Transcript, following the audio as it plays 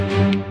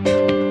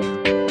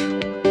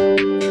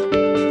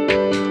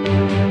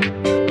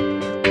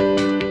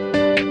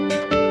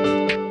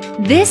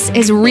This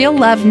is Real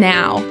Love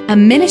Now, a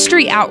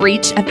ministry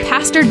outreach of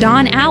Pastor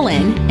Don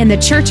Allen in the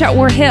church at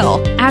War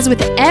Hill. As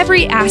with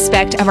every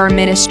aspect of our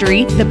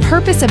ministry, the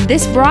purpose of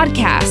this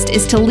broadcast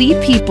is to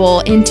lead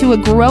people into a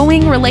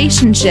growing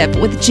relationship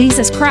with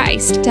Jesus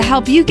Christ to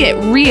help you get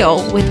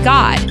real with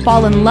God,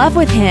 fall in love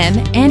with Him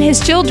and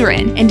His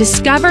children, and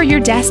discover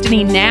your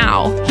destiny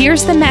now.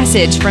 Here's the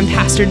message from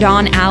Pastor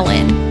Don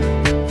Allen.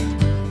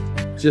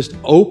 Just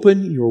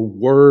open your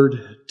word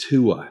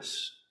to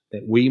us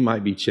that we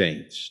might be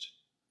changed.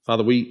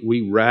 Father,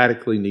 we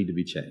radically need to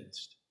be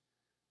changed.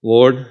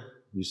 Lord,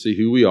 you see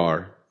who we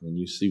are and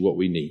you see what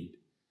we need.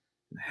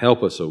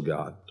 Help us, oh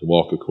God, to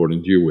walk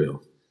according to your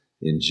will.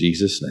 In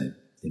Jesus' name,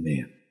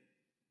 amen.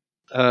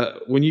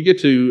 When you get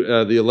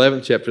to the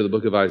 11th chapter of the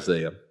book of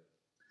Isaiah,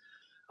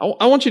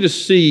 I want you to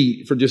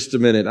see for just a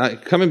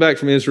minute, coming back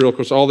from Israel, of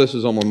course, all this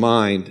is on my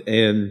mind,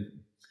 and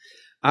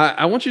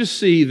I want you to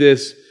see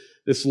this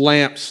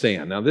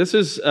lampstand. Now, this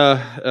is,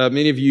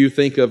 many of you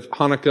think of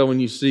Hanukkah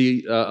when you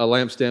see a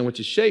lampstand, which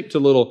is shaped a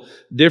little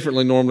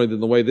differently normally than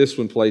the way this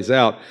one plays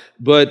out.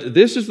 But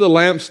this is the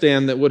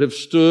lampstand that would have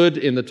stood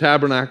in the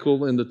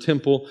tabernacle, in the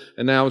temple,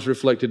 and now is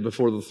reflected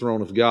before the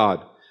throne of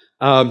God.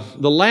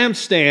 The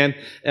lampstand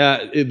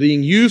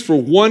being used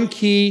for one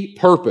key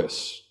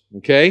purpose.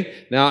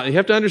 Okay? Now, you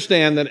have to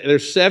understand that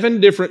there's 7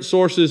 different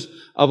sources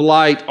of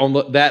light on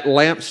that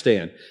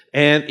lampstand.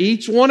 And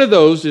each one of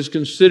those is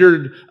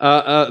considered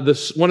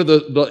one of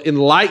the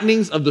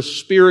enlightenings of the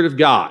Spirit of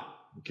God.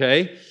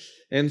 Okay?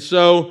 And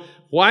so,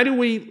 why do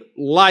we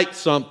light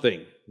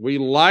something? We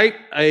light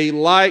a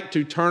light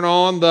to turn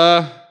on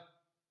the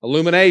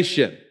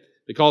illumination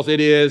because it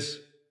is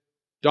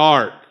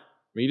dark.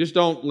 I mean, you just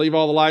don't leave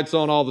all the lights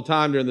on all the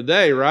time during the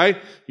day, right?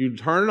 You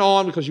turn it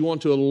on because you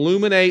want to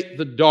illuminate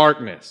the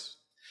darkness.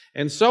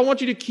 And so I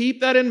want you to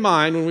keep that in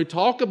mind when we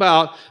talk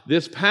about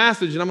this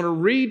passage, and I'm going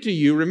to read to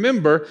you.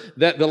 Remember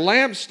that the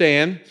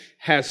lampstand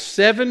has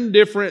 7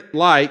 different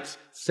lights,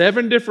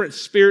 7 different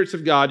spirits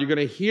of God. You're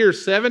going to hear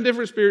 7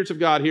 different spirits of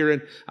God here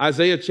in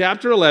Isaiah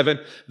chapter 11,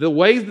 the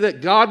ways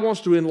that God wants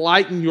to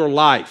enlighten your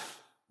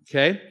life.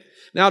 Okay?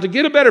 Now, to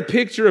get a better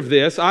picture of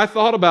this, I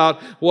thought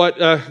about what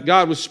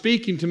God was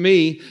speaking to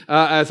me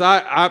as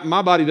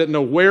my body doesn't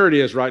know where it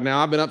is right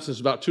now. I've been up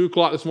since about 2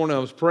 o'clock this morning. I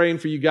was praying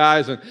for you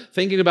guys and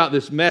thinking about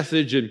this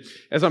message. And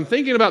as I'm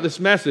thinking about this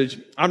message,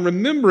 I'm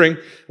remembering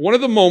one of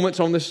the moments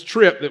on this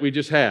trip that we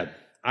just had.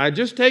 I had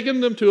just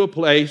taken them to a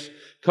place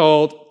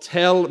called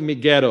Tel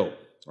Megiddo,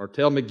 or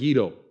Tel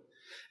Megiddo.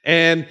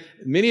 And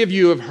many of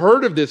you have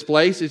heard of this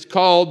place. It's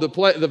called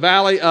the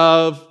Valley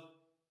of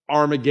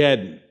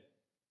Armageddon.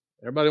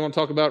 Everybody want to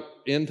talk about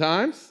end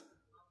times?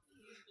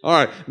 All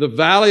right, the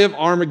Valley of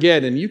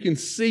Armageddon. You can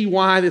see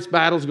why this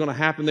battle is going to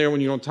happen there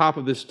when you're on top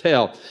of this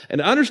tell. And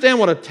to understand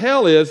what a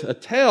tell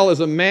is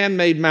a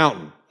man-made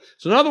mountain.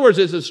 So in other words,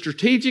 it's a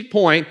strategic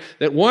point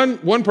that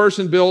one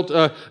person built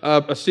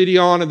a city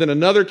on, and then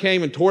another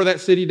came and tore that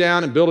city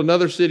down and built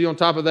another city on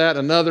top of that,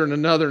 another and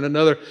another and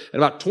another.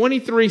 And about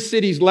 23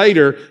 cities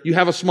later, you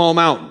have a small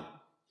mountain.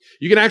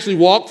 You can actually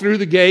walk through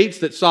the gates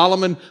that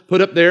Solomon put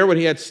up there when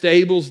he had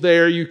stables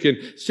there. You can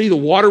see the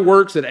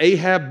waterworks that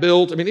Ahab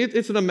built. I mean,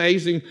 it's an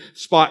amazing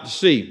spot to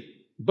see.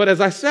 But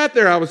as I sat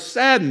there, I was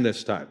saddened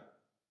this time.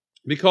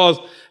 Because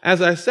as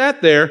I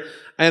sat there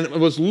and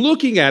was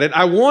looking at it,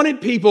 I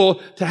wanted people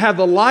to have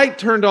the light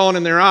turned on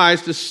in their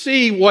eyes to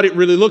see what it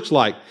really looks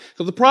like.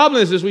 So the problem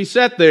is, as we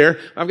sat there,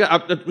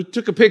 we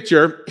took a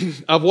picture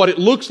of what it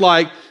looks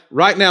like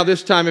right now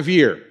this time of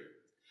year.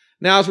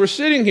 Now, as we're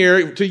sitting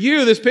here, to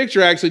you, this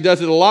picture actually does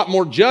it a lot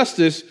more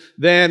justice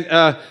than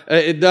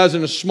it does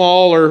in a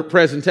smaller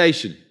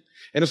presentation.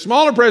 In a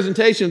smaller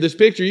presentation of this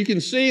picture, you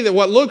can see that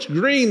what looks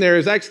green there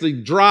is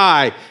actually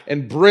dry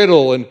and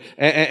brittle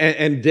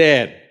and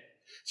dead.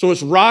 So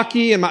it's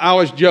rocky, and I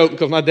always joke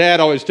because my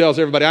dad always tells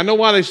everybody, I know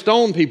why they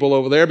stone people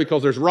over there,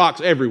 because there's rocks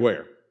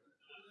everywhere.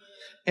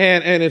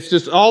 And it's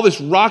just all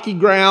this rocky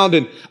ground,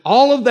 and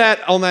all of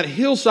that on that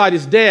hillside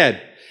is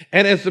dead.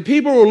 And as the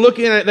people were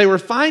looking at it, they were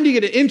finding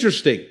it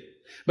interesting.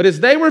 But as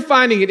they were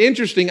finding it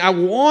interesting, I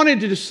wanted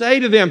to say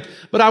to them,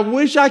 but I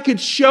wish I could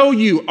show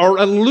you or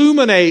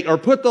illuminate or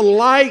put the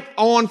light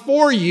on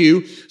for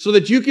you so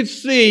that you could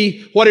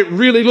see what it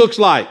really looks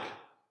like.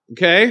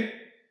 Okay?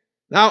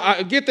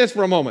 Now, get this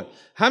for a moment.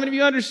 How many of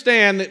you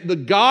understand that the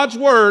God's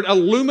Word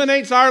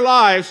illuminates our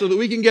lives so that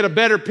we can get a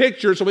better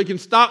picture, so we can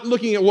stop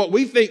looking at what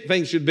we think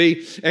things should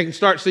be and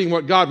start seeing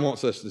what God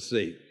wants us to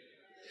see?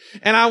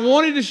 And I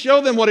wanted to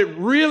show them what it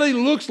really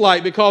looks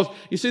like, because,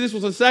 you see, this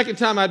was the second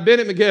time I'd been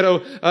at Megiddo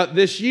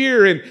this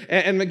year,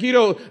 and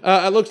Megiddo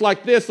looks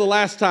like this the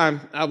last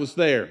time I was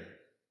there.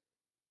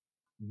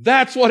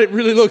 That's what it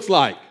really looks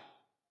like.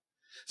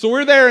 So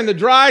we're there in the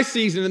dry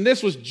season, and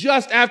this was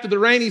just after the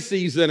rainy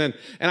season. And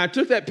I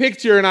took that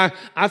picture, and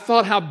I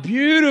thought how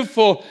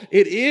beautiful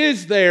it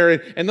is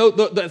there. And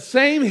the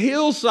same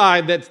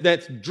hillside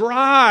that's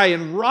dry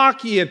and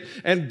rocky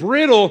and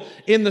brittle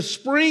in the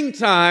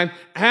springtime,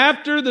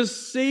 after the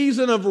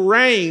season of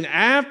rain,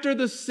 after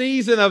the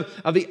season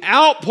of the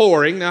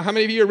outpouring. Now, how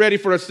many of you are ready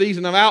for a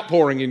season of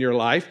outpouring in your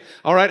life?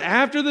 All right,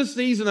 after the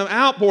season of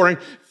outpouring,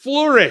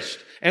 flourished.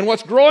 And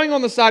what's growing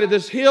on the side of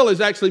this hill is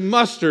actually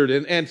mustard.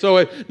 And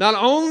so not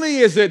only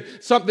is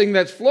it something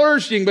that's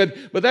flourishing, but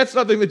that's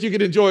something that you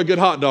can enjoy a good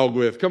hot dog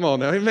with. Come on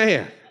now,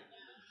 amen.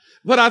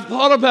 But I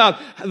thought about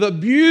the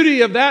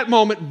beauty of that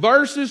moment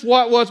versus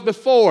what was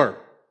before.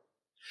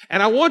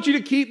 And I want you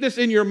to keep this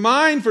in your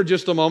mind for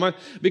just a moment,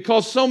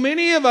 because so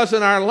many of us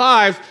in our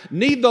lives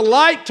need the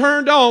light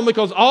turned on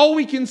because all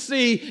we can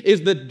see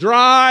is the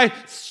dry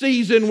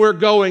season we're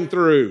going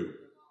through.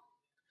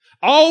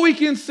 All we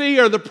can see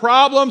are the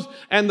problems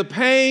and the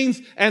pains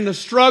and the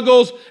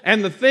struggles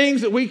and the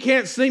things that we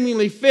can't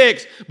seemingly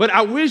fix. But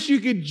I wish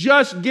you could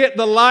just get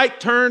the light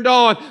turned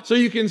on so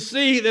you can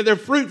see that there are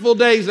fruitful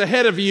days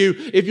ahead of you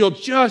if you'll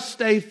just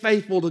stay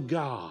faithful to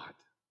God.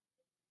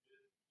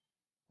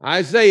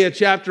 Isaiah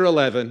chapter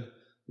 11,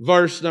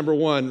 verse number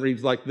 1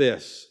 reads like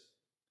this.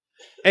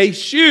 A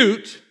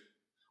shoot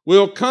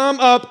will come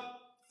up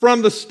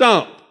from the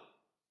stump.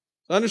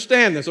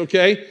 Understand this,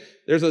 okay?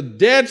 There's a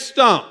dead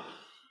stump.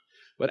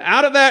 But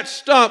out of that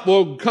stump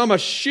will come a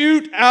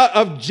shoot out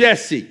of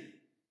Jesse.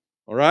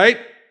 All right?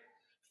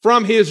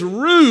 From his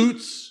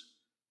roots,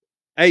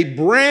 a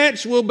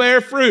branch will bear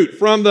fruit.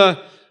 From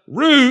the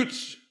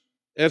roots,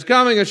 there's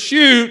coming a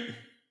shoot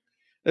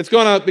that's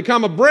going to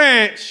become a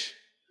branch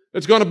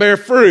that's going to bear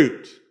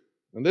fruit.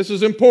 And this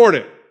is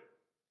important.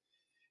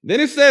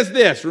 Then it says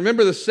this.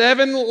 Remember the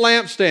 7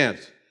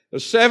 lampstands, the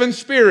 7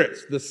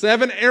 spirits, the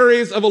 7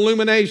 areas of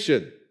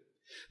illumination.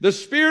 The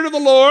Spirit of the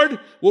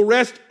Lord will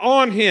rest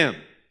on him.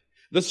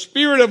 The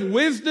Spirit of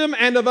wisdom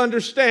and of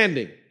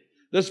understanding,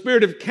 the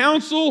Spirit of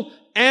counsel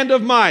and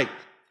of might,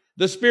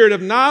 the Spirit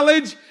of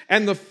knowledge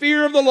and the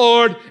fear of the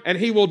Lord, and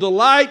he will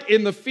delight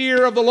in the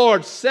fear of the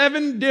Lord.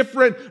 7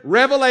 different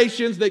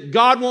revelations that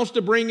God wants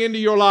to bring into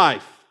your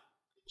life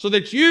so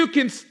that you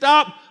can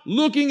stop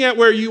looking at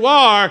where you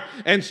are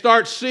and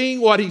start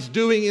seeing what he's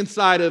doing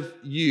inside of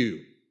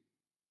you.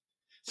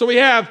 So we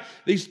have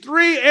these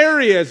 3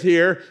 areas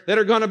here that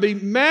are going to be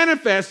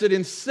manifested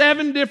in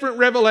 7 different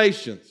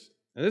revelations.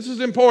 And this is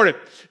important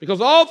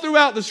because all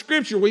throughout the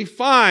scripture we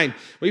find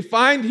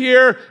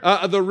here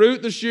the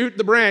root, the shoot,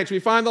 the branch. We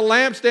find the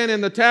lampstand in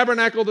the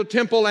tabernacle, the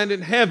temple, and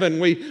in heaven.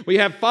 We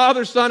have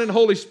Father, Son, and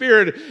Holy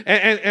Spirit.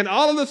 And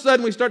all of a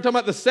sudden we start talking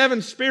about the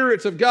 7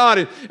 spirits of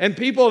God and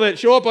people that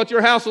show up at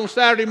your house on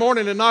Saturday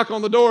morning and knock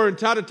on the door and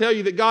try to tell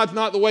you that God's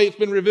not the way it's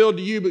been revealed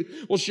to you,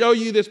 but will show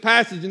you this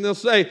passage and they'll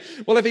say,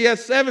 well, if he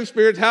has 7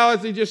 spirits, how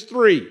is he just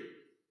 3?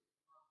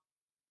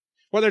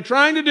 What they're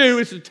trying to do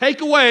is to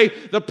take away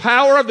the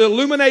power of the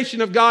illumination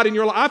of God in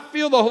your life. I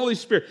feel the Holy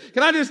Spirit.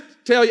 Can I just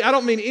tell you, I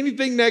don't mean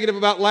anything negative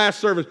about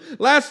last service.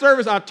 Last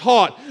service I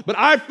taught, but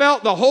I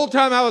felt the whole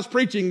time I was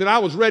preaching that I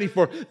was ready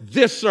for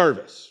this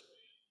service.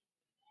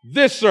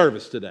 This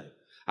service today.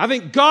 I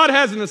think God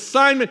has an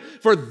assignment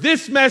for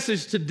this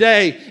message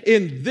today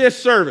in this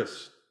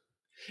service.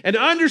 And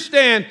to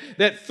understand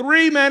that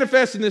 3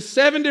 manifest in the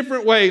 7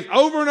 different ways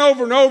over and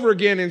over and over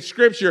again in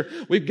Scripture,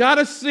 we've got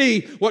to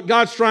see what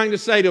God's trying to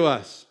say to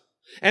us.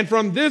 And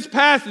from this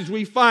passage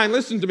we find,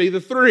 listen to me,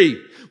 the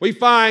 3. We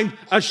find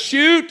a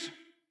shoot,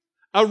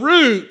 a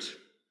root,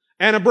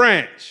 and a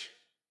branch.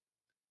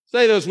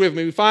 Say those with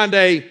me. We find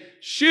a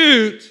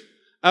shoot,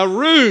 a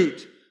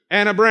root,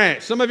 and a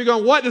branch. Some of you are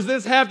going, what does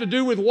this have to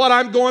do with what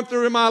I'm going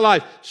through in my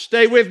life?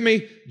 Stay with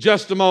me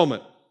just a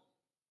moment.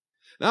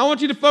 Now I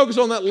want you to focus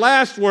on that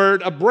last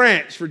word, a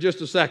branch, for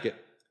just a second.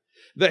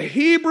 The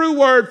Hebrew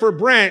word for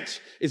branch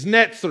is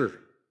netzer.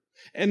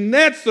 And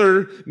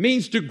netzer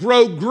means to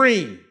grow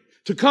green,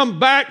 to come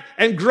back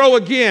and grow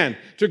again,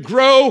 to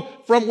grow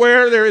from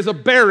where there is a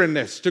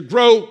barrenness, to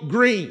grow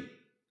green.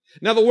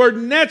 Now the word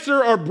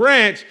netzer or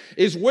branch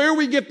is where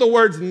we get the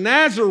words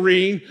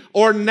Nazarene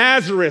or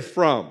Nazareth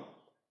from.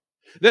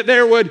 That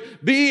there would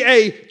be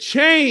a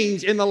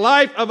change in the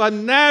life of a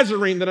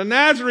Nazarene, that a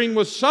Nazarene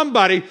was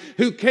somebody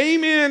who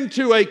came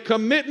into a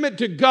commitment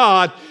to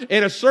God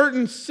in a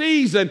certain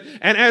season,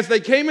 and as they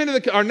came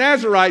into or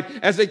Nazarite,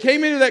 as they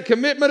came into that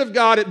commitment of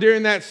God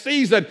during that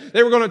season,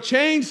 they were going to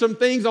change some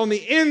things on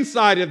the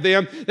inside of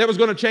them that was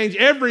going to change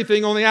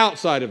everything on the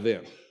outside of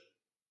them.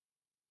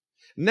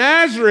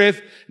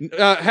 Nazareth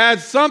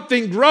has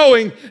something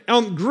growing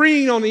on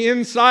green on the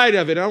inside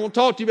of it. I will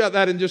talk to you about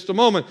that in just a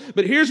moment.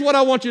 But here's what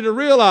I want you to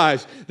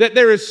realize, that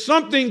there is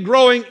something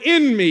growing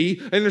in me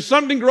and there's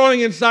something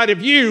growing inside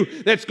of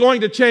you that's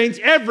going to change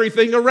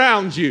everything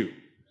around you.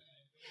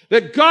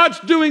 That God's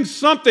doing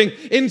something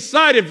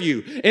inside of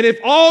you. And if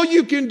all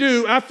you can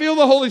do, I feel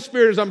the Holy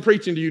Spirit as I'm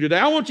preaching to you today.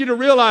 I want you to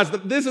realize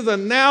that this is a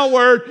now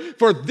word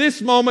for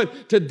this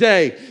moment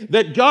today.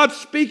 That God's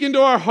speaking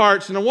to our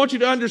hearts. And I want you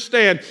to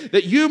understand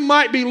that you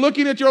might be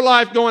looking at your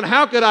life going,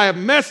 how could I have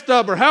messed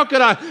up? Or how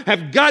could I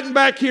have gotten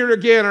back here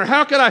again? Or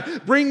how could I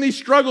bring these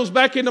struggles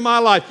back into my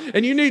life?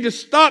 And you need to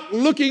stop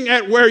looking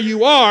at where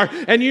you are.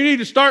 And you need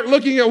to start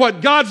looking at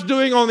what God's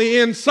doing on the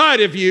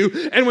inside of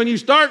you. And when you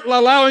start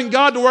allowing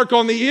God to work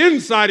on the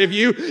inside of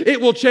you,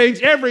 it will change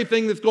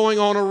everything that's going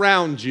on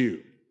around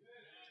you.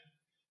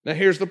 Now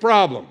here's the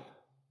problem.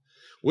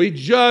 We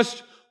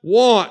just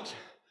want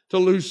to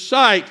lose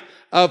sight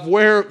of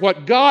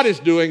what God is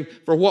doing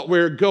for what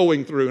we're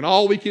going through. And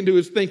all we can do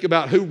is think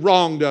about who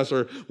wronged us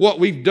or what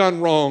we've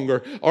done wrong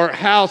or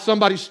how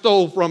somebody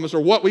stole from us or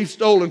what we've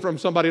stolen from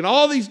somebody and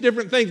all these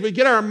different things. We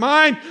get our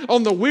mind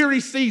on the weary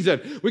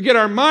season. We get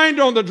our mind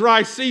on the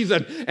dry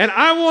season. And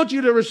I want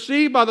you to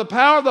receive by the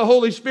power of the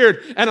Holy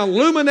Spirit an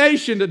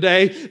illumination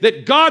today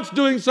that God's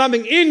doing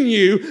something in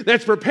you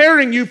that's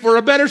preparing you for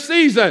a better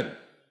season.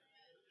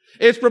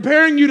 It's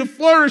preparing you to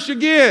flourish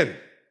again.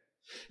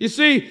 You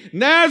see,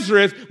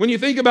 Nazareth, when you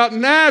think about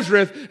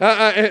Nazareth,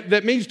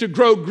 that means to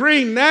grow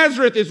green.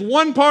 Nazareth is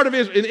one part of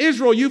Israel. In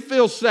Israel, you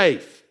feel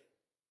safe.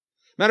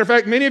 Matter of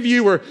fact, many of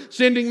you were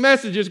sending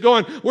messages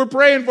going, we're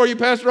praying for you,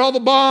 Pastor, all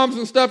the bombs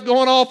and stuff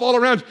going off all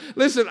around you.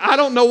 Listen, I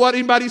don't know what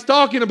anybody's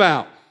talking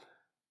about.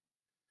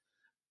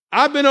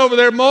 I've been over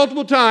there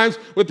multiple times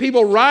with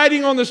people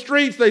riding on the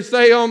streets, they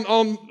say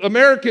on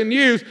American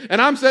news, and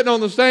I'm sitting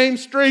on the same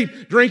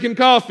street drinking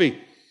coffee.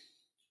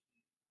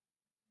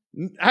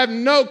 I have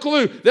no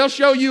clue. They'll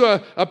show you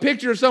a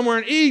picture of somewhere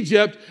in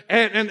Egypt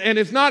and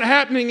it's not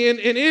happening in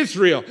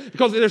Israel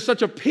because there's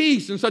such a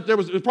peace and it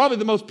was probably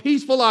the most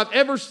peaceful I've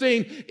ever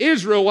seen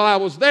Israel while I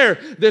was there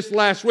this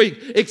last week,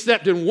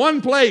 except in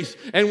one place.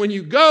 And when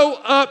you go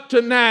up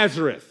to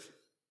Nazareth,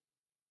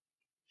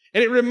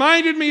 and it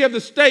reminded me of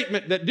the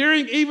statement that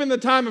during even the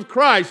time of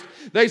Christ,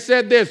 they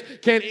said this,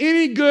 can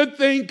any good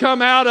thing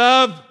come out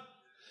of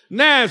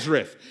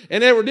Nazareth?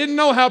 And they didn't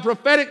know how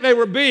prophetic they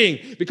were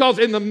being because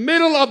in the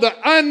middle of the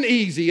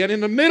uneasy and in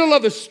the middle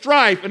of the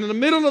strife and in the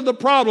middle of the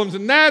problems,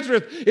 and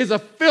Nazareth is a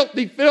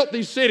filthy,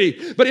 filthy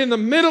city. But in the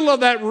middle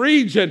of that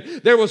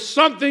region, there was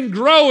something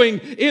growing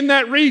in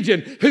that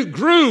region who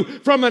grew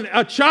from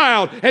a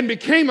child and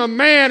became a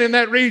man in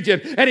that region.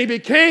 And he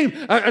became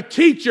a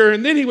teacher,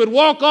 and then he would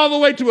walk all the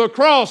way to a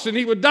cross and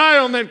he would die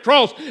on that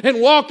cross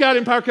and walk out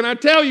in power. Can I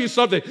tell you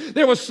something?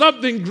 There was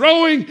something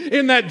growing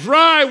in that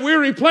dry,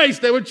 weary place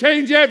that would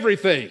change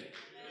everything.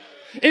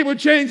 It would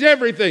change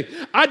everything.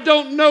 I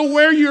don't know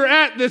where you're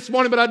at this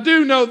morning, but I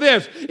do know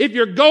this. If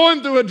you're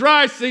going through a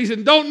dry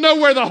season, don't know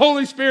where the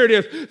Holy Spirit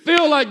is,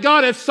 feel like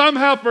God has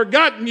somehow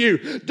forgotten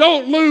you,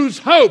 don't lose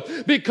hope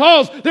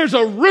because there's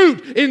a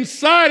root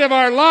inside of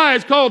our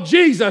lives called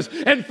Jesus.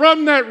 And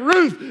from that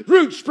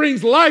root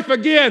springs life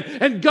again.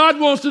 And God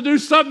wants to do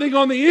something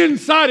on the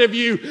inside of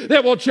you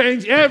that will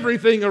change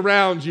everything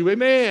around you.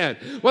 Amen.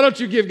 Why don't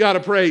you give God a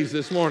praise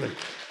this morning?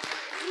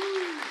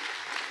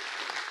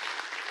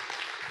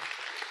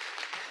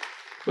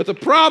 But the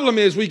problem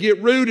is we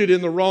get rooted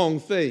in the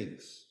wrong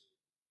things.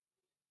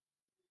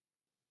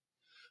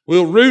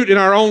 We'll root in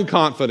our own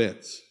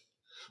confidence.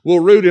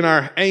 We'll root in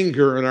our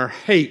anger and our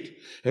hate.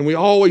 And we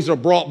always are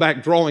brought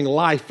back drawing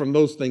life from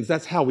those things.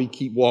 That's how we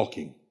keep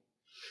walking.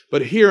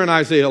 But here in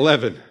Isaiah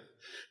 11,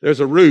 there's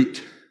a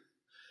root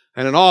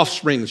and an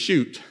offspring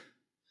shoot.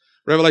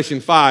 Revelation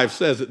 5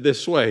 says it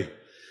this way.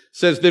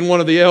 Says, then one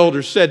of the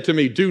elders said to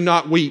me, do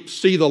not weep.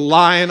 See, the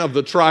Lion of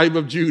the tribe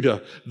of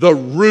Judah, the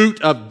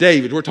root of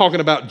David, we're talking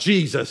about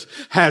Jesus,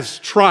 has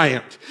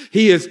triumphed.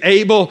 He is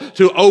able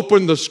to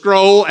open the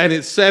scroll and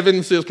its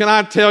seven seals. Can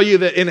I tell you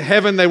that in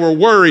heaven they were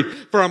worried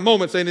for a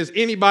moment saying, is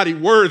anybody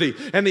worthy?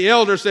 And the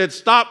elder said,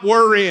 stop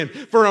worrying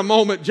for a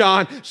moment,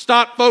 John.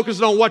 Stop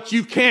focusing on what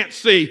you can't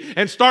see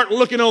and start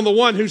looking on the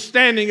one who's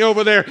standing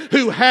over there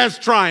who has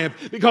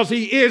triumphed because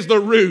he is the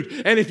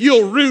root. And if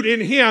you'll root in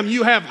him,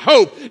 you have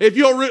hope. If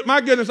you'll root, my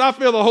goodness, I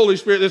feel the Holy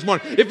Spirit this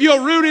morning. If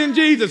you'll root in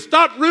Jesus,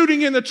 stop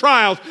rooting in the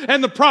trials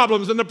and the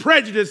problems and the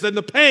prejudice and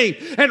the pain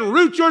and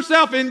root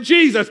yourself in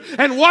Jesus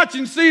and watch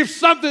and see if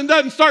something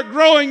doesn't start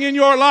growing in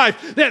your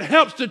life that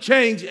helps to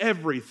change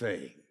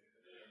everything.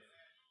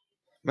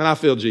 Man, I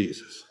feel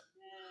Jesus.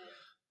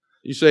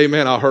 You say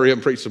amen, I'll hurry up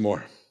and preach some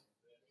more.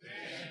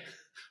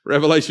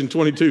 Revelation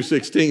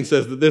 22:16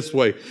 says it this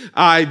way,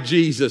 I,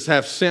 Jesus,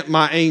 have sent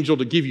my angel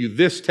to give you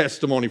this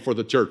testimony for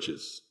the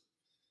churches.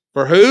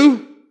 For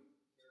who?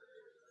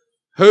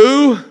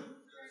 Who?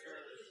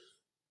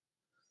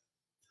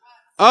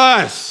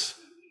 Us.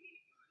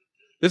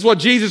 This is what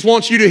Jesus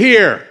wants you to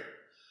hear.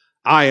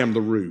 I am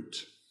the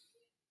root.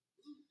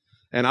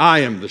 And I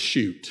am the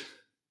shoot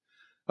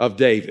of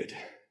David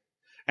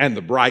and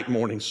the bright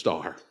morning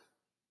star.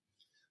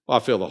 Well, I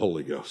feel the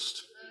Holy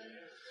Ghost.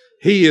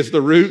 He is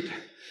the root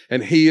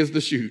and He is the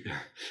shoot.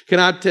 Can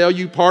I tell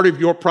you, part of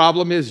your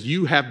problem is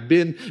you have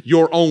been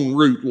your own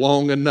root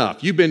long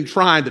enough. You've been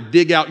trying to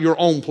dig out your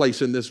own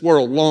place in this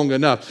world long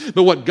enough.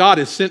 But what God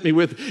has sent me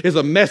with is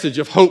a message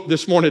of hope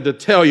this morning to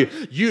tell you,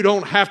 you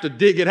don't have to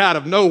dig it out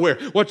of nowhere.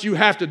 What you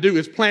have to do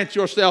is plant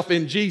yourself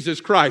in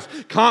Jesus Christ.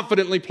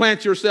 Confidently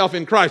plant yourself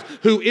in Christ,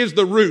 who is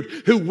the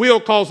root, who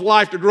will cause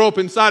life to grow up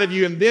inside of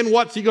you. And then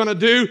what's He going to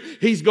do?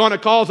 He's going to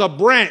cause a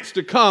branch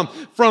to come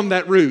from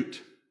that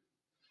root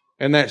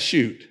and that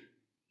shoot.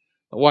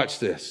 Now watch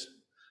this.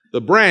 The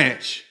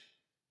branch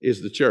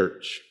is the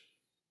church.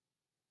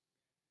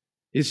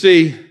 You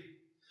see,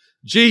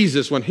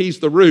 Jesus, when He's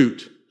the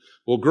root,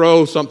 will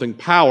grow something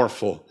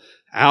powerful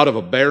out of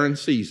a barren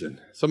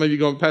season. Some of you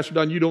going, Pastor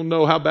Don, you don't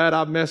know how bad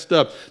I've messed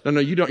up. No,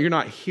 you don't. You're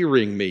not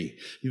hearing me.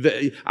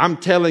 I'm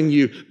telling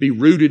you, be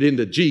rooted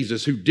into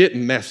Jesus, who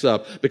didn't mess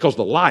up, because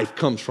the life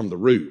comes from the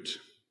root.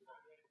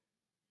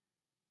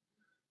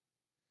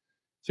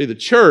 See, the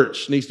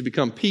church needs to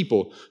become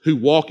people who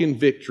walk in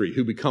victory,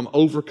 who become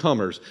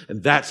overcomers,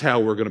 and that's how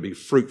we're going to be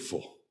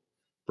fruitful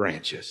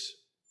branches.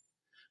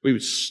 We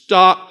would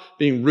stop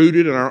being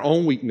rooted in our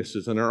own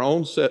weaknesses and our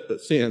own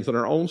sins and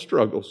our own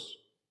struggles,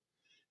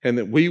 and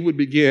that we would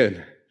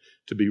begin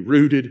to be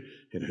rooted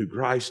in who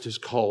Christ has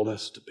called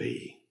us to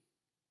be.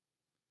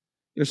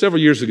 You know,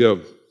 several years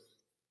ago,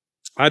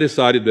 I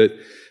decided that,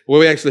 well,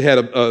 we actually had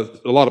a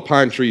lot of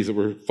pine trees that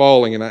were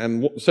falling,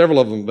 and several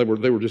of them,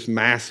 they were just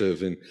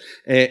massive.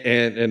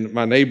 And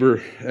my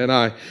neighbor and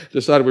I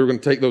decided we were going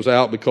to take those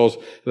out because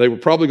they were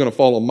probably going to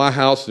fall on my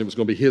house, and it was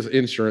going to be his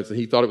insurance, and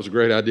he thought it was a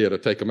great idea to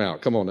take them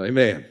out. Come on,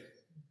 amen.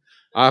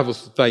 I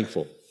was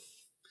thankful.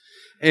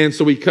 And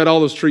so we cut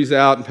all those trees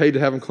out and paid to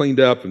have them cleaned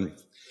up,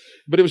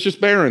 but it was just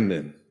barren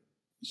then.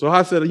 So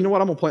I said, you know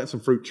what, I'm going to plant some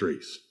fruit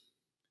trees.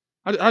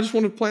 I just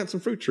wanted to plant some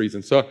fruit trees.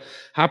 And so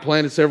I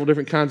planted several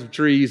different kinds of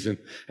trees,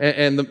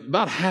 and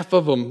about half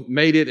of them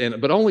made it,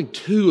 but only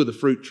 2 of the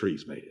fruit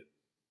trees made it.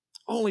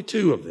 Only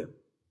 2 of them.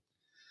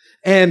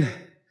 And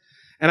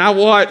I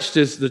watched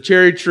as the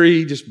cherry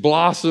tree just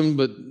blossomed,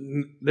 but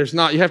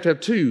you have to have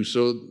 2,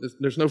 so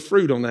there's no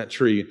fruit on that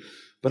tree.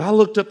 But I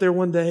looked up there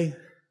one day,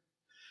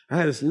 I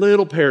had this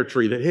little pear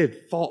tree that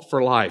had fought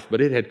for life,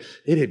 but it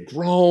had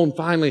grown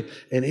finally,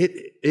 and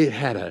it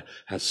had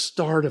a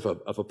start of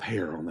a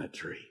pear on that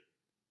tree.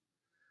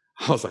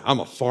 I was like, I'm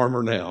a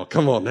farmer now.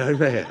 Come on now,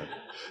 man.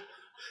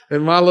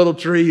 And my little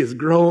tree is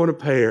growing a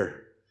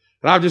pear.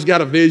 And I've just got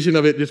a vision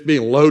of it just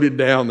being loaded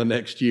down the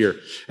next year.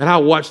 And I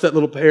watched that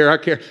little pear.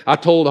 I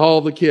told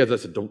all the kids, I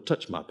said, don't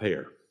touch my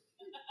pear.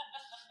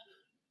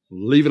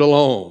 Leave it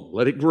alone.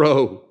 Let it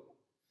grow.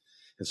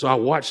 And so I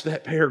watched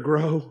that pear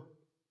grow.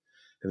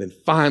 And then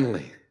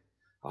finally,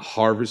 I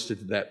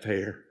harvested that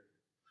pear.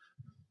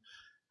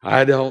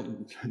 I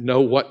don't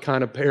know what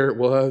kind of pear it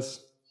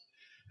was.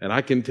 And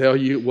I can tell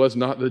you it was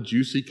not the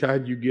juicy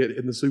kind you get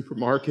in the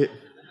supermarket.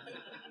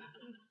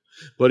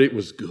 But it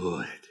was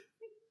good.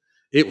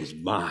 It was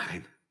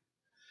mine.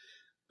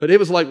 But it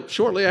was like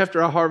shortly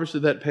after I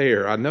harvested that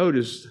pear, I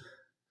noticed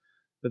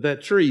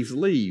that tree's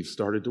leaves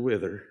started to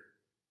wither.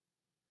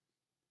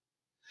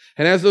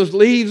 And as those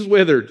leaves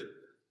withered,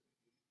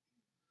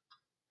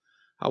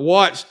 I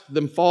watched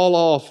them fall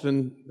off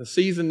in a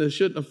season that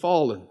shouldn't have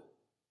fallen.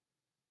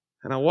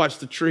 And I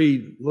watched the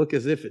tree look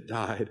as if it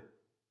died.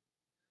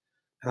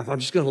 And I thought, I'm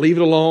just going to leave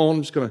it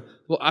alone.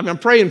 I'm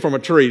praying from a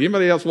tree.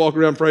 Anybody else walk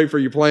around praying for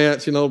your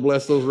plants,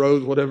 bless those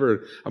roads,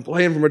 whatever? I'm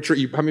praying from a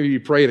tree. How many of you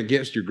praying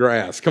against your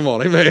grass? Come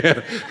on,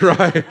 amen.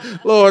 Right?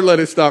 Lord, let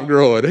it stop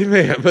growing.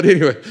 Amen. But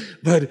anyway,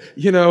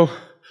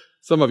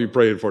 some of you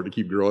praying for it to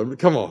keep growing. But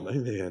come on,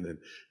 amen.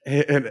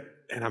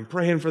 And I'm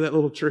praying for that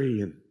little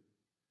tree.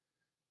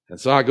 And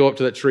so I go up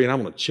to that tree and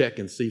I'm going to check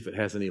and see if it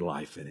has any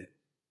life in it.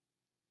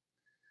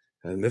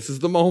 And this is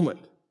the moment.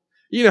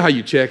 You know how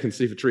you check and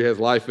see if a tree has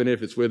life in it.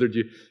 If it's withered,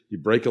 you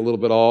break a little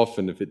bit off,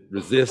 and if it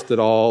resists at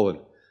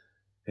all.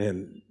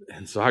 And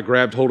so I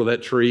grabbed hold of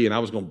that tree, and I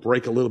was going to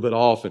break a little bit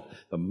off. And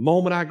the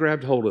moment I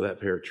grabbed hold of that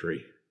pear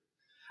tree,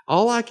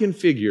 all I can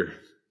figure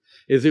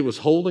is it was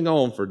holding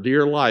on for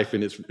dear life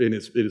in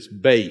its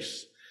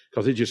base,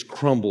 because it just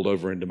crumbled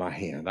over into my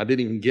hand. I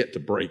didn't even get to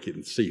break it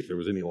and see if there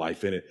was any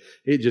life in it.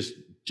 It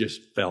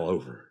just fell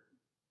over.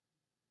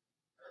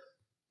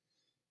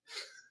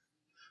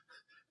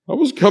 I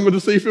was coming to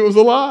see if it was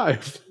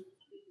alive.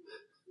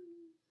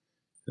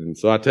 And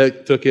so I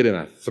took it and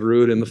I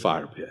threw it in the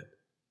fire pit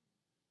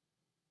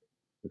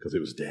because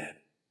it was dead.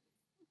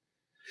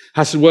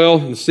 I said, well,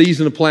 in the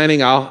season of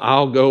planting,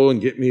 I'll go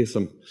and get me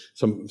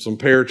some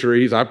pear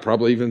trees. I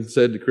probably even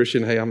said to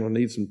Christian, hey, I'm going to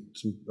need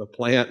a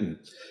plant.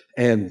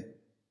 And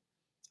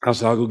I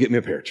said, I'll go get me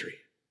a pear tree.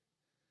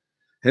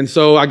 And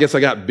so I guess I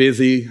got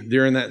busy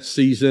during that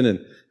season. And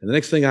the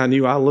next thing I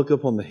knew, I look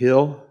up on the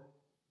hill,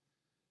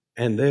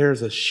 and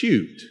there's a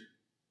shoot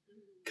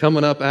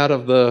coming up out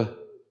of the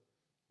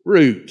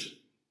root.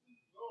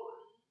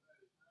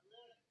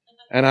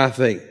 And I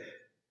think,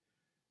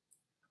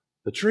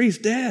 the tree's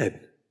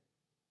dead,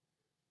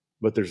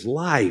 but there's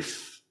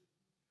life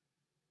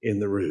in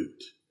the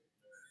root.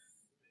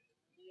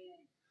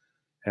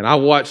 And I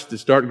watched it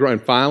start growing.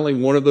 Finally,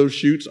 one of those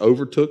shoots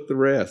overtook the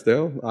rest.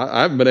 Now,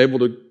 I haven't been able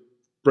to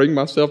bring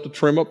myself to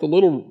trim up the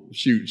little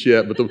shoots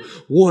yet, but the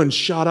one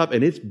shot up,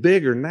 and it's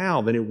bigger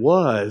now than it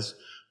was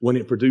when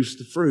it produced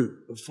the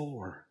fruit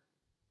before.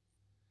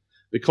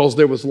 Because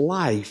there was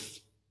life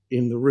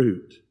in the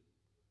root.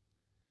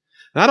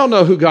 Now, I don't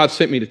know who God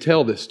sent me to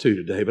tell this to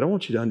today, but I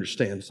want you to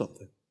understand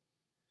something.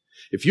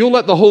 If you'll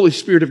let the Holy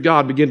Spirit of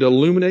God begin to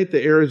illuminate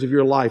the areas of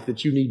your life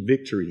that you need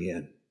victory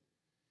in,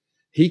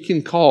 He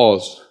can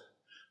cause,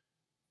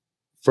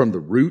 from the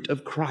root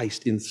of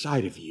Christ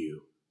inside of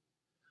you,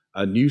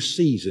 a new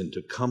season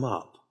to come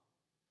up,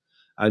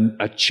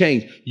 a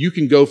change. You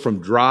can go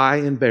from dry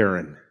and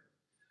barren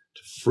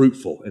to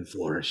fruitful and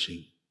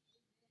flourishing.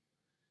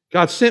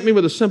 God sent me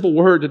with a simple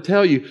word to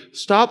tell you,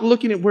 stop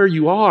looking at where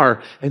you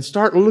are and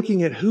start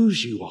looking at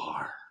whose you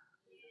are.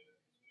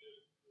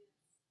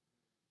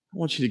 I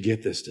want you to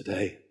get this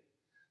today.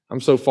 I'm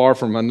so far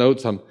from my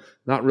notes, I'm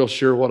not real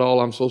sure what all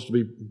I'm supposed to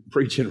be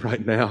preaching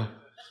right now.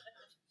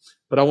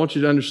 But I want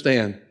you to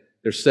understand,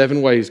 there's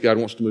 7 ways God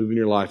wants to move in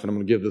your life, and I'm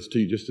going to give this to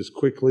you just as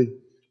quickly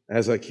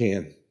as I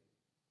can.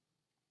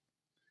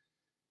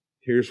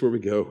 Here's where we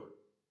go.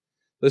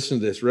 Listen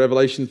to this.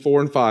 Revelation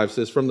 4 and 5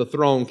 says, from the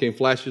throne came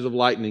flashes of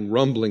lightning,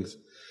 rumblings,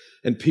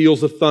 and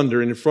peals of thunder.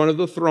 And in front of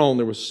the throne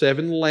there were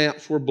 7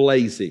 lamps were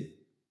blazing.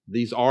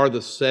 These are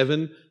the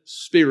 7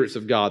 spirits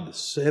of God, the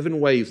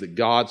 7 ways that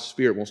God's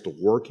Spirit wants to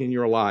work in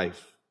your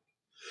life.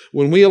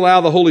 When we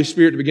allow the Holy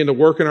Spirit to begin to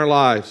work in our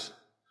lives,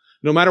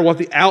 no matter what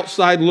the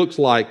outside looks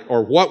like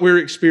or what we're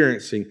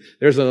experiencing,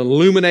 there's an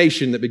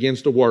illumination that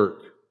begins to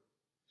work.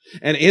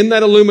 And in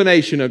that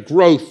illumination, a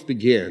growth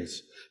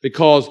begins.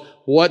 Because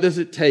what does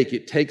it take?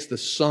 It takes the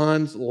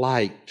sun's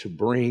light to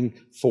bring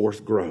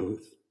forth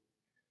growth.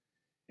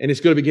 And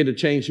it's going to begin to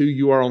change who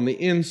you are on the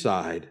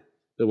inside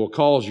that will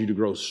cause you to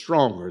grow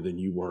stronger than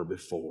you were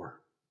before.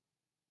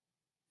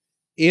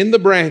 In the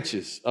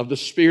branches of the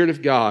Spirit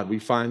of God, we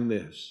find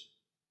this.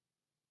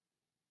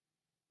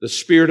 The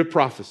spirit of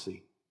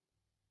prophecy.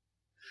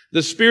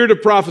 The spirit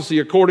of prophecy,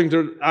 according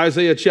to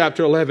Isaiah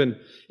chapter 11,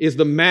 is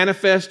the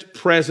manifest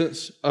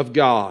presence of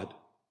God.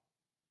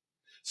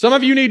 Some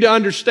of you need to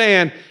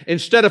understand,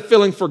 instead of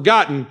feeling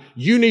forgotten,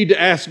 you need to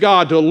ask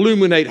God to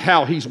illuminate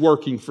how He's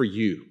working for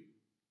you.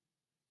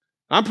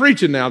 I'm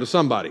preaching now to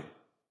somebody.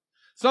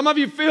 Some of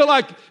you feel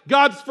like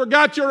God's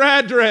forgot your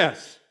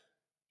address.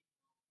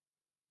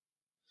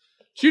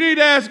 You need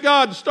to ask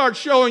God to start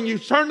showing you,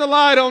 turn the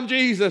light on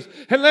Jesus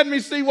and let me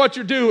see what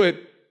you're doing.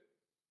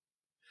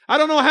 I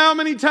don't know how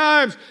many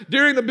times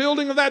during the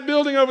building of that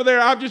building over there,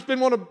 I've just been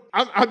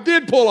I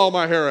did pull all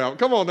my hair out.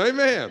 Come on,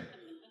 amen.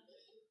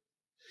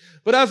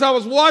 But as I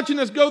was watching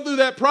us go through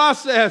that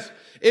process,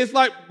 it's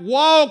like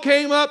wall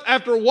came up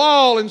after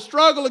wall and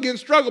struggle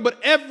against struggle, but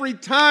every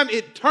time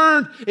it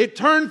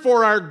turned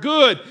for our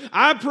good.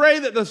 I pray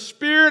that the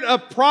spirit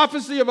of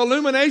prophecy, of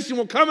illumination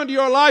will come into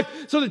your life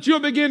so that you'll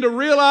begin to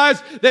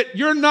realize that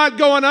you're not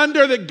going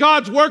under, that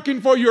God's working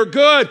for your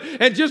good.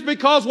 And just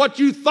because what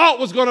you thought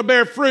was going to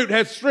bear fruit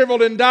has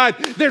shriveled and died,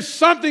 there's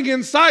something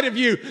inside of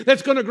you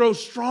that's going to grow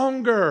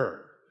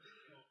stronger.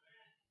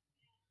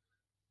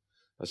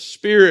 A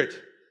spirit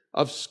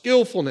of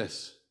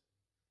skillfulness.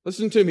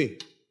 Listen to me.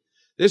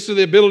 This is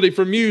the ability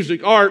for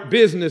music, art,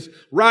 business,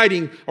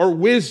 writing, or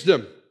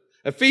wisdom.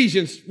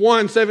 Ephesians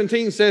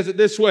 1:17 says it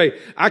this way.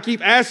 I keep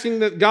asking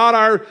that God,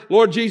 our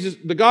Lord Jesus,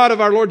 the God of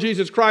our Lord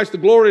Jesus Christ, the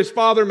glorious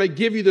Father, may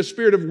give you the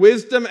spirit of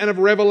wisdom and of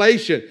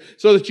revelation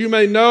so that you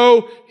may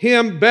know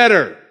Him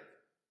better.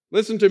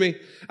 Listen to me.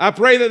 I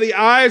pray that the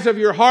eyes of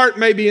your heart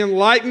may be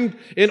enlightened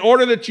in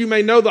order that you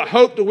may know the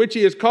hope to which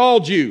He has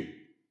called you.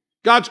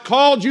 God's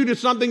called you to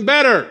something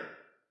better.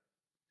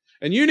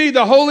 And you need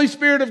the Holy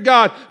Spirit of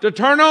God to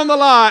turn on the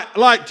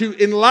light,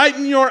 to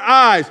enlighten your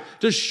eyes,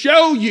 to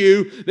show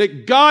you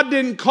that God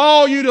didn't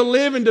call you to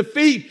live in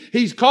defeat.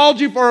 He's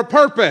called you for a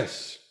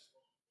purpose.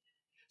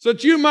 So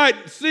that you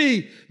might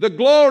see the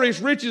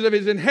glorious riches of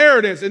His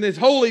inheritance in His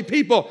holy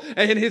people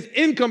and His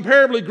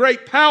incomparably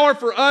great power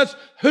for us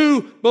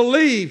who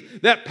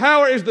believe. That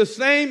power is the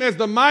same as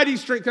the mighty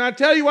strength. Can I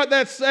tell you what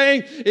that's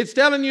saying? It's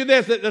telling you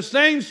this, that the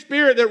same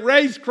Spirit that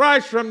raised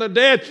Christ from the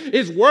dead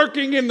is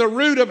working in the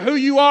root of who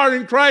you are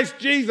in Christ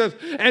Jesus.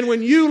 And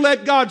when you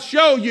let God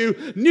show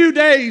you, new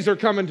days are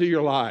coming to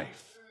your life.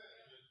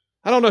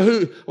 I don't know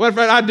who, well, in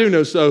fact, I do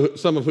know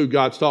some of who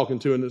God's talking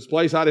to in this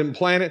place. I didn't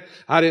plan it.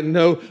 I didn't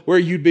know where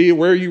you'd be,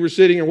 where you were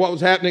sitting, or what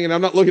was happening. And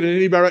I'm not looking at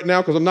anybody right now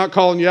because I'm not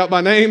calling you out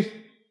by name.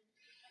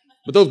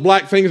 But those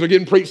black things are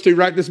getting preached to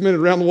right this minute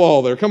around the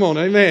wall there. Come on,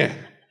 amen.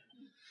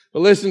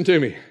 But listen to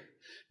me.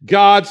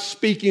 God's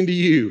speaking to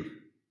you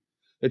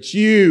that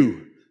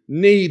you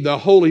need the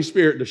Holy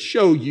Spirit to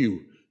show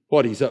you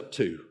what He's up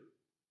to.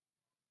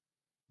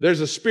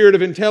 There's a spirit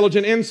of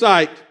intelligent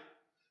insight.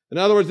 In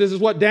other words, this is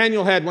what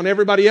Daniel had when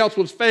everybody else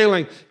was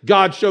failing.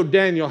 God showed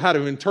Daniel how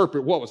to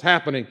interpret what was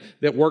happening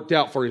that worked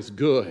out for his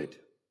good.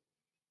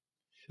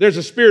 There's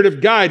a spirit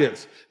of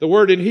guidance. The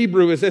word in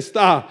Hebrew is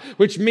estah,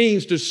 which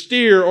means to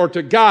steer or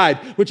to guide,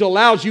 which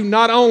allows you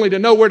not only to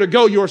know where to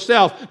go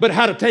yourself, but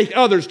how to take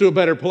others to a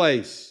better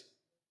place.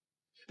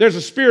 There's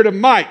a spirit of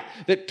might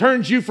that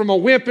turns you from a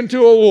wimp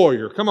into a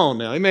warrior. Come on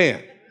now,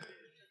 amen.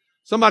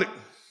 Somebody,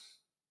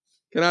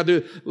 can I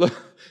do,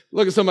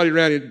 look at somebody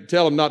around you,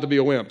 tell them not to be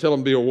a wimp, tell them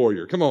to be a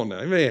warrior. Come on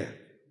now, amen.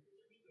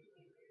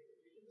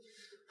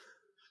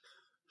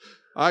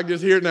 I can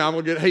just hear it now. I'm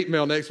going to get hate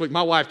mail next week.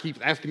 My wife keeps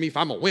asking me if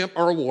I'm a wimp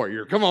or a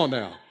warrior. Come on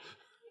now.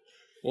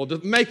 Well,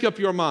 just make up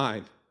your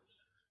mind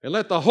and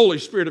let the Holy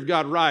Spirit of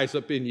God rise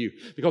up in you.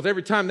 Because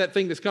every time that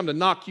thing that's come to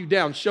knock you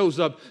down shows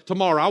up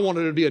tomorrow, I want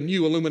there to be a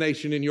new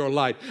illumination in your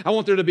life. I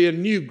want there to be a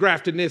new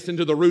graftedness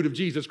into the root of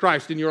Jesus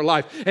Christ in your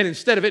life. And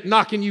instead of it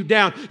knocking you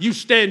down, you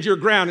stand your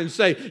ground and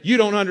say, you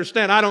don't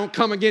understand. I don't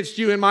come against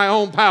you in my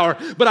own power,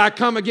 but I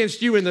come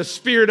against you in the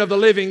Spirit of the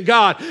living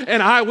God,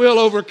 and I will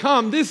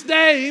overcome this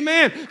day.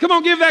 Amen. Come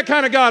on, give that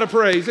kind of God a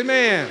praise.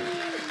 Amen.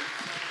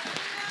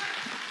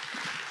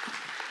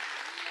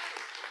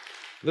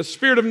 The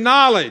spirit of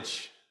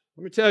knowledge.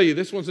 Let me tell you,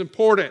 this one's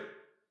important.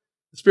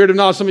 The spirit of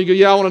knowledge. Some of you go,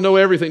 yeah, I want to know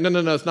everything. No,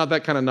 it's not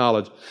that kind of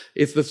knowledge.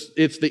 It's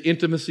the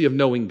intimacy of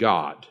knowing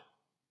God.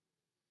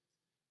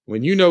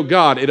 When you know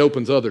God, it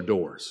opens other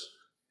doors.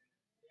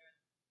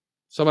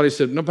 Somebody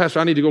said, no, Pastor,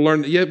 I need to go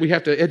learn. Yeah, we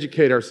have to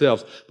educate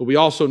ourselves, but we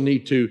also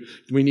need to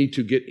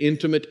get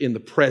intimate in the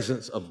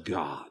presence of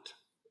God.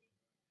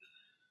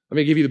 Let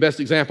me give you the best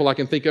example I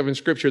can think of in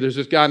Scripture. There's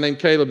this guy named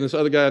Caleb and this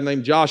other guy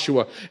named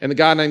Joshua. And the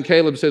guy named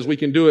Caleb says we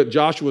can do it.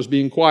 Joshua's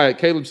being quiet.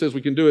 Caleb says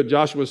we can do it.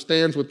 Joshua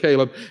stands with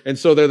Caleb. And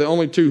so they're the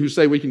only two who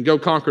say we can go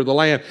conquer the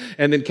land.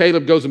 And then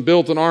Caleb goes and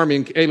builds an army,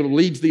 and Caleb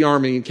leads the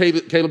army. And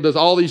Caleb does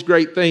all these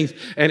great things,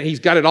 and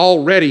he's got it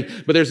all ready.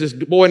 But there's this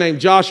boy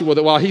named Joshua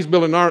that while he's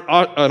building an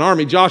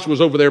army,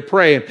 Joshua's over there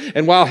praying.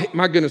 And while,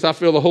 my goodness, I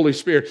feel the Holy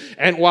Spirit.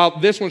 And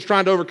while this one's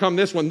trying to overcome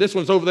this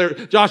one's over there,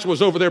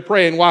 Joshua's over there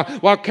praying.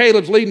 While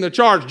Caleb's leading the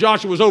charge,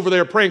 Joshua's over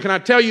there praying. Can I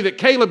tell you that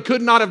Caleb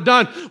could not have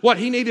done what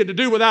he needed to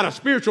do without a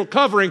spiritual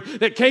covering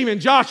that came in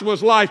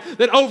Joshua's life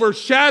that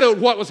overshadowed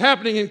what was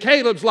happening in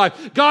Caleb's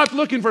life? God's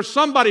looking for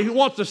somebody who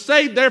wants to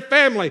save their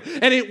family,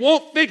 and it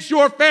won't fix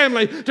your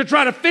family to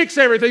try to fix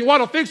everything.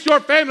 What'll fix your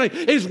family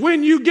is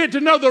when you get to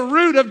know the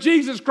root of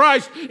Jesus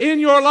Christ in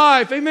your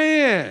life.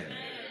 Amen.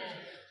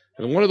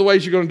 And one of the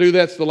ways you're going to do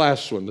that's the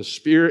last one, the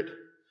spirit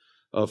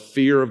of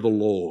fear of the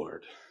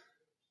Lord.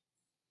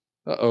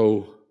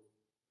 Uh-oh.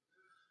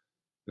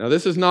 Now,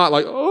 this is not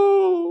like,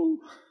 oh.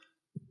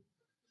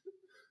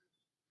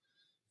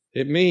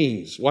 It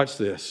means, watch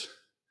this,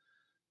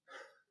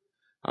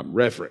 I'm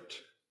reverent.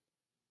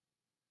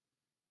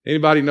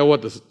 Anybody know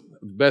what the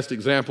best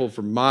example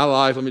from my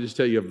life, let me just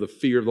tell you, of the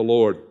fear of the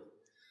Lord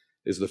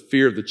is the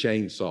fear of the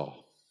chainsaw.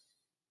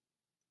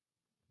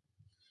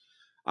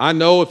 I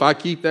know if I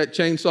keep that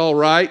chainsaw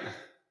right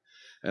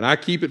and I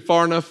keep it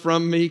far enough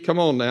from me, come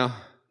on now,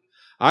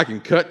 I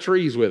can cut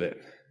trees with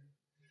it.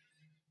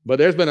 But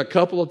there's been a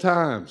couple of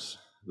times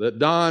that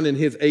Don in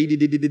his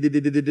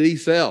ADD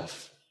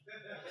self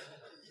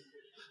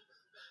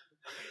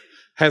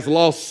has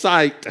lost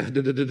sight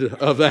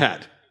of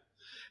that.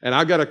 And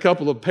I've got a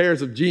couple of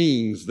pairs of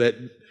jeans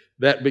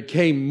that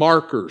became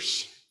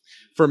markers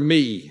for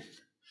me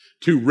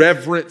to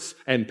reverence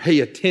and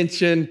pay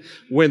attention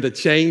when the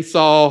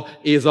chainsaw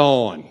is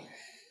on.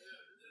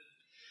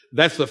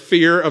 That's the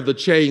fear of the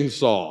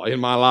chainsaw in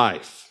my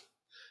life.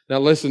 Now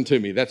listen to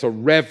me. That's a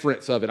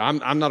reverence of it.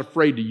 I'm not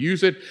afraid to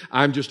use it.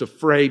 I'm just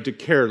afraid to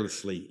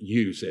carelessly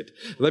use it.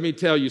 Let me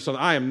tell you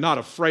something. I am not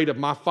afraid of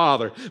my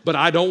Father, but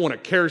I don't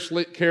want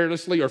to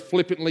carelessly or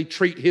flippantly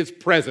treat His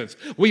presence.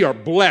 We are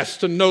blessed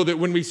to know that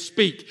when we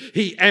speak,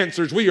 He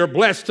answers. We are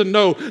blessed to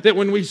know that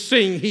when we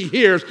sing, He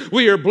hears.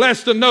 We are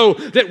blessed to know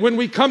that when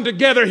we come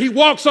together, He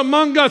walks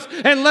among us,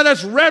 and let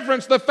us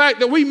reverence the fact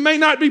that we may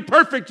not be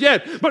perfect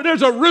yet, but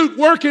there's a root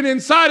working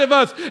inside of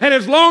us. And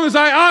as long as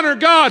I honor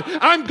God,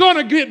 I'm going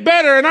to get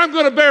better, and I'm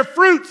going to bear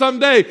fruit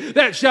someday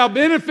that shall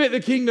benefit the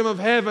kingdom of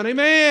heaven.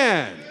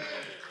 Amen.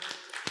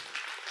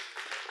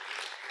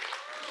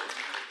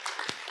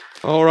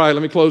 All right,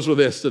 let me close with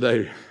this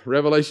today.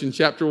 Revelation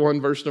chapter 1,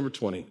 verse number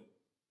 20.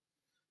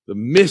 The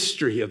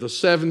mystery of the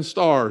 7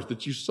 stars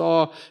that you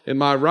saw in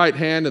my right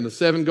hand and the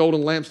 7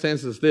 golden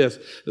lampstands is this.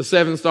 The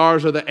 7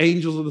 stars are the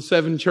angels of the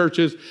 7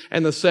 churches,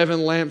 and the 7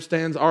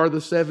 lampstands are the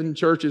 7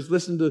 churches.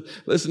 Listen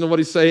to what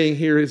he's saying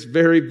here. It's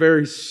very,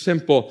 very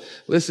simple.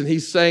 Listen,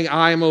 he's saying,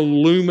 I am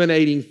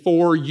illuminating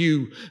for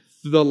you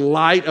the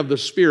light of the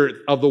Spirit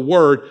of the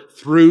Word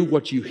through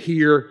what you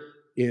hear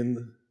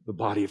in the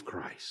body of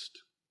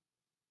Christ.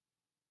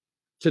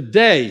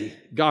 Today,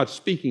 God's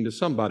speaking to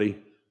somebody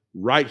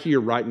right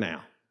here, right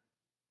now.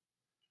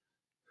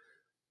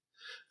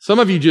 Some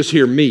of you just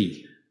hear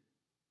me,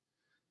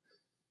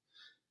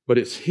 but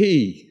it's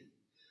He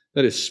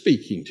that is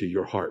speaking to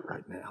your heart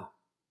right now.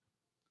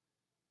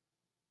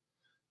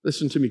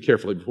 Listen to me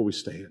carefully before we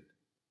stand.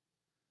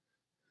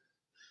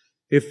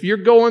 If you're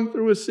going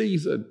through a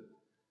season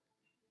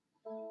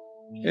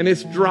and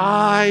it's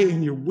dry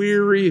and you're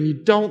weary and you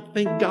don't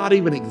think God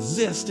even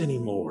exists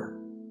anymore,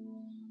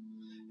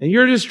 and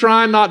you're just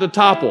trying not to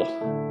topple,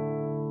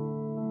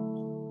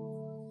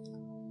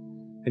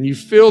 and you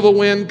feel the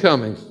wind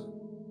coming,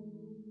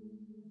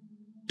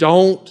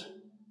 don't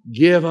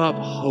give up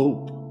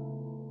hope.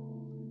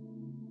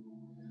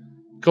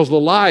 Because the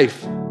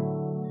life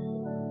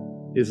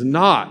is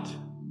not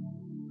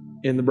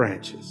in the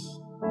branches.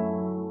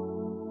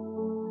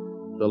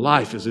 The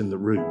life is in the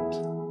root.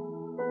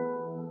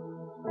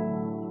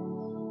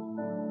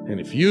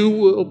 And if you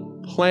will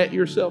plant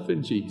yourself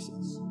in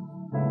Jesus,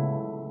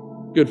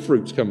 good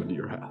fruit's coming to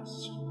your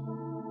house.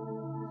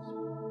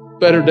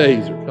 Better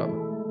days are coming.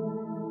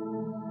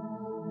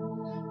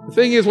 The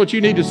thing is, what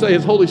you need to say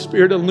is, Holy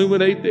Spirit,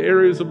 illuminate the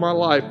areas of my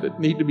life that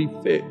need to be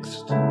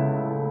fixed.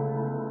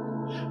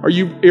 Are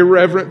you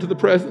irreverent to the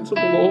presence of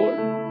the Lord?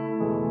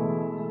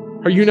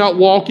 Are you not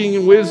walking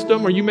in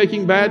wisdom? Are you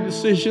making bad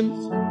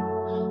decisions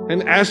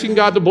and asking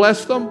God to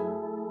bless them?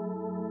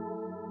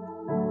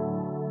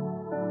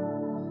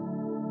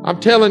 I'm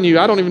telling you,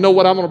 I don't even know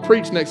what I'm going to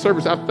preach next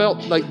service. I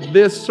felt like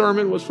this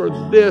sermon was for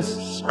this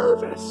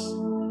service.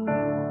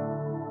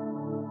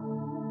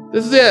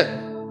 This is it.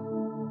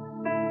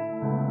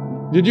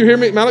 Did you hear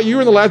me? You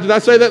were in the last. Did I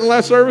say that in the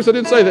last service? I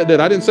didn't say that, did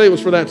I? I didn't say it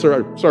was for that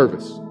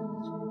service.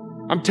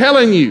 I'm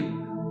telling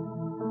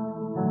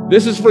you,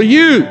 this is for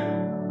you.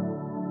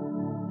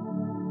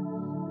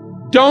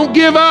 Don't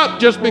give up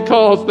just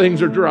because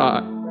things are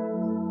dry.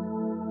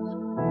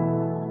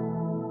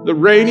 The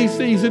rainy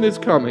season is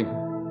coming.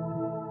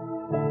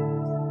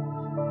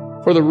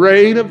 For the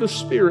rain of the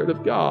Spirit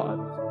of God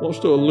wants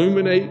to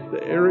illuminate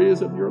the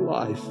areas of your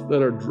life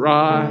that are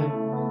dry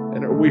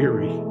and are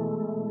weary.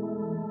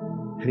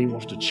 And He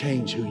wants to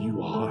change who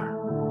you are,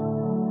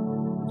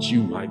 that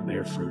you might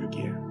bear fruit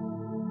again.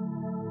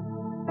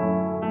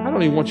 I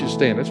don't even want you to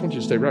stand. I just want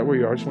you to stay right where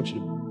you are. I just want you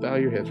to bow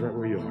your heads right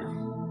where you are.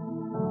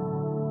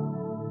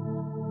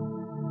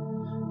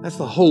 That's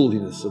the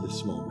holiness of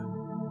this moment.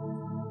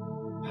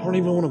 I don't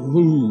even want to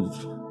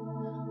move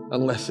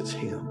unless it's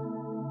Him.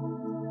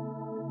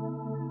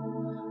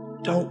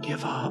 Don't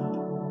give up.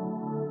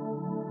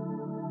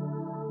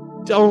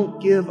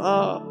 Don't give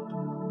up.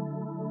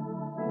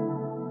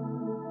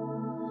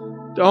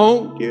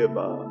 Don't give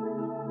up.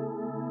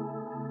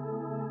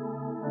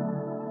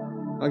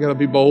 I got to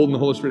be bold in the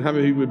Holy Spirit. How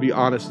many of you would be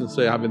honest and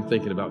say, I've been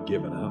thinking about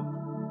giving up?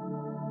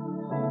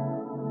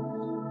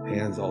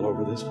 Hands all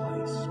over this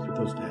place. Put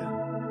those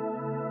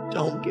down.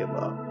 Don't give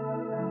up.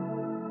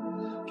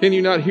 Can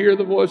you not hear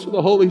the voice of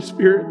the Holy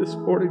Spirit this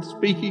morning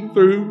speaking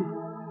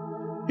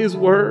through His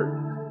Word?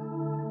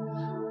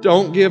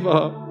 Don't give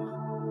up.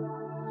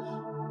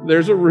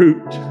 There's a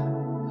root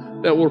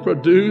that will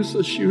produce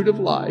a shoot of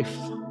life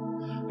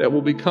that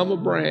will become a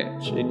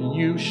branch, and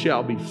you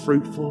shall be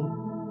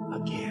fruitful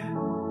again.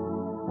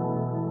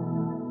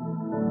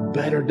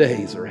 Better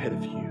days are ahead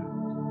of you.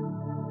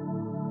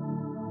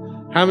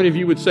 How many of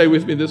you would say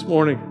with me this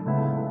morning,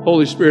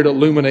 Holy Spirit,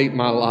 illuminate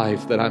my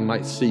life that I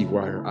might see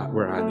where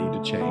I need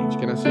to change?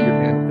 Can I see your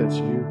hand if that's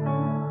you?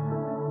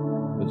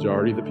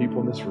 Majority of the people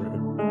in this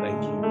room.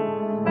 Thank you.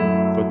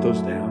 Put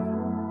those down.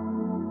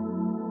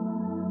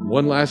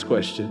 One last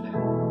question.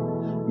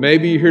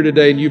 Maybe you're here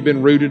today and you've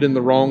been rooted in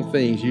the wrong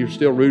things. You're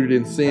still rooted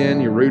in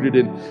sin. You're rooted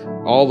in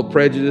all the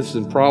prejudice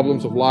and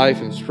problems of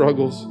life and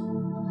struggles.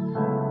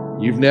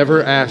 You've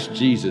never asked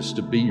Jesus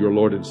to be your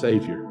Lord and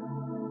Savior.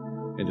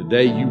 And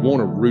today you want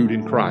to root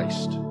in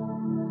Christ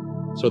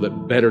so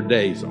that better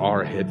days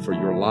are ahead for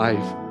your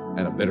life,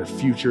 and a better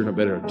future and a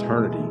better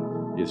eternity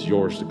is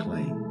yours to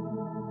claim.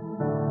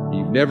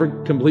 You've never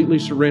completely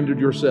surrendered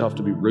yourself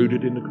to be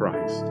rooted into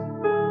Christ,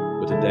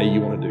 but today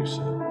you want to do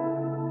so.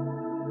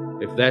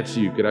 If that's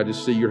you, could I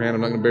just see your hand?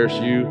 I'm not going to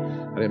embarrass you.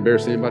 I didn't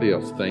embarrass anybody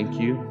else. Thank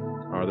you.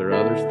 Are there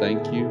others?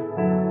 Thank you.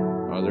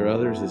 Are there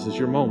others? This is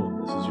your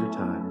moment. This is your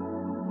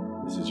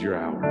time. This is your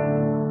hour.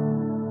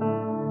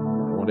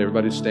 I want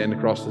everybody to stand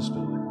across this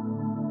building.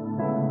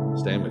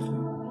 Stand with me.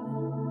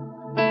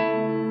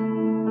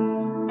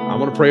 I'm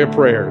going to pray a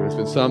prayer. There's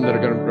been some that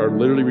are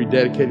literally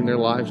rededicating their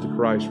lives to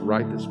Christ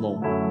right this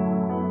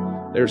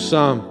moment. There's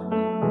some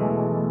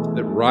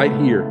that right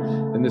here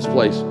in this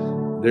place,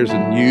 there's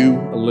a new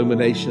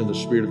illumination of the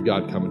Spirit of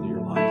God coming to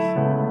your life.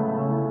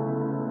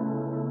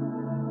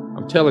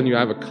 I'm telling you, I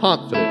have a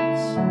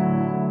confidence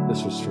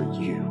this was for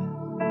you.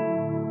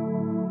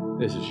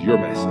 This is your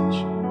message.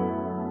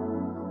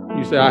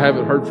 You say, I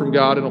haven't heard from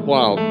God in a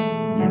while.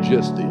 You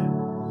just did.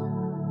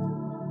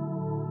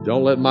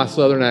 Don't let my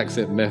southern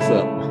accent mess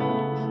up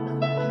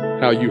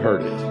how you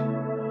heard it.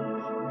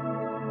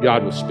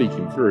 God was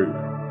speaking through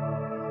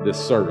this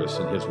service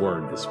and His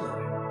Word this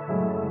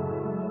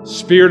morning.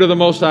 Spirit of the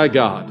Most High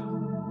God,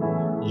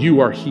 you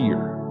are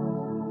here.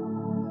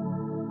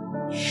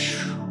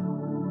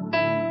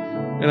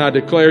 And I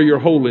declare your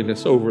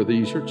holiness over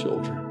these, your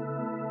children.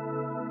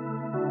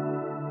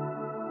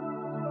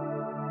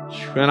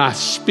 And I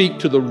speak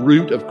to the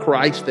root of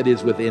Christ that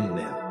is within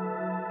them.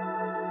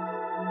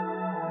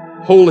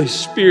 Holy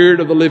Spirit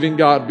of the living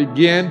God,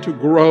 begin to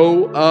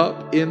grow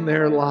up in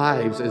their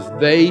lives as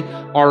they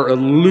are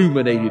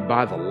illuminated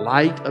by the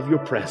light of your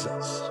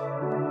presence.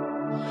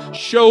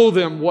 Show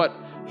them what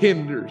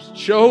hinders.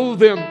 Show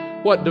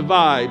them what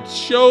divides.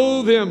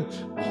 Show them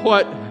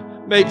what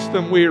makes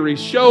them weary.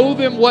 Show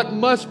them what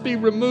must be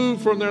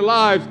removed from their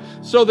lives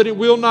so that it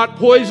will not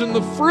poison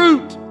the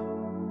fruit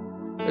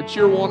that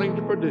you're wanting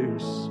to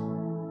produce.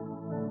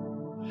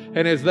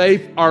 And as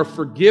they are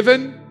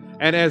forgiven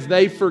and as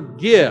they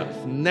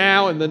forgive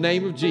now in the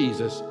name of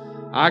Jesus,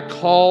 I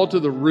call to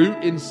the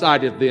root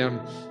inside of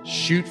them,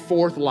 shoot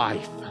forth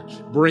life,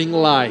 bring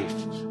life,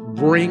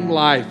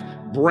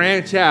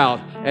 branch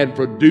out and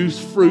produce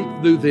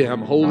fruit through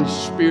them, Holy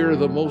Spirit of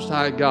the Most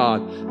High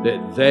God,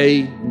 that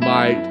they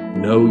might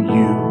know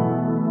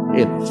you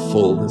in the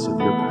fullness of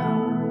your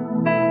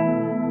power.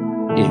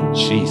 In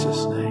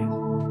Jesus' name.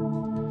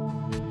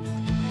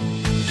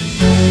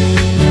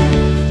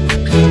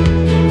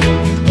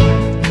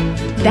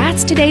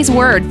 That's today's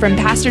word from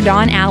Pastor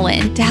Don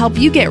Allen to help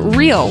you get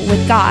real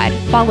with God,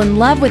 fall in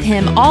love with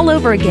Him all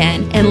over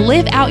again, and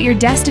live out your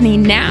destiny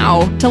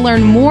now. To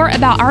learn more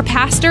about our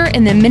pastor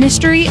and the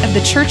ministry of the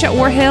church at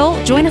War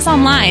Hill, join us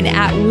online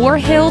at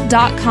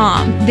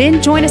warhill.com.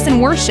 Then join us in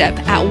worship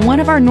at one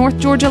of our North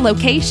Georgia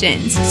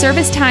locations.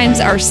 Service times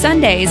are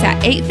Sundays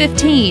at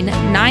 8:15,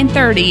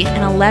 9:30,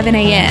 and 11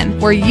 a.m.,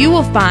 where you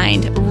will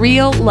find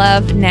real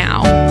love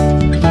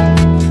now.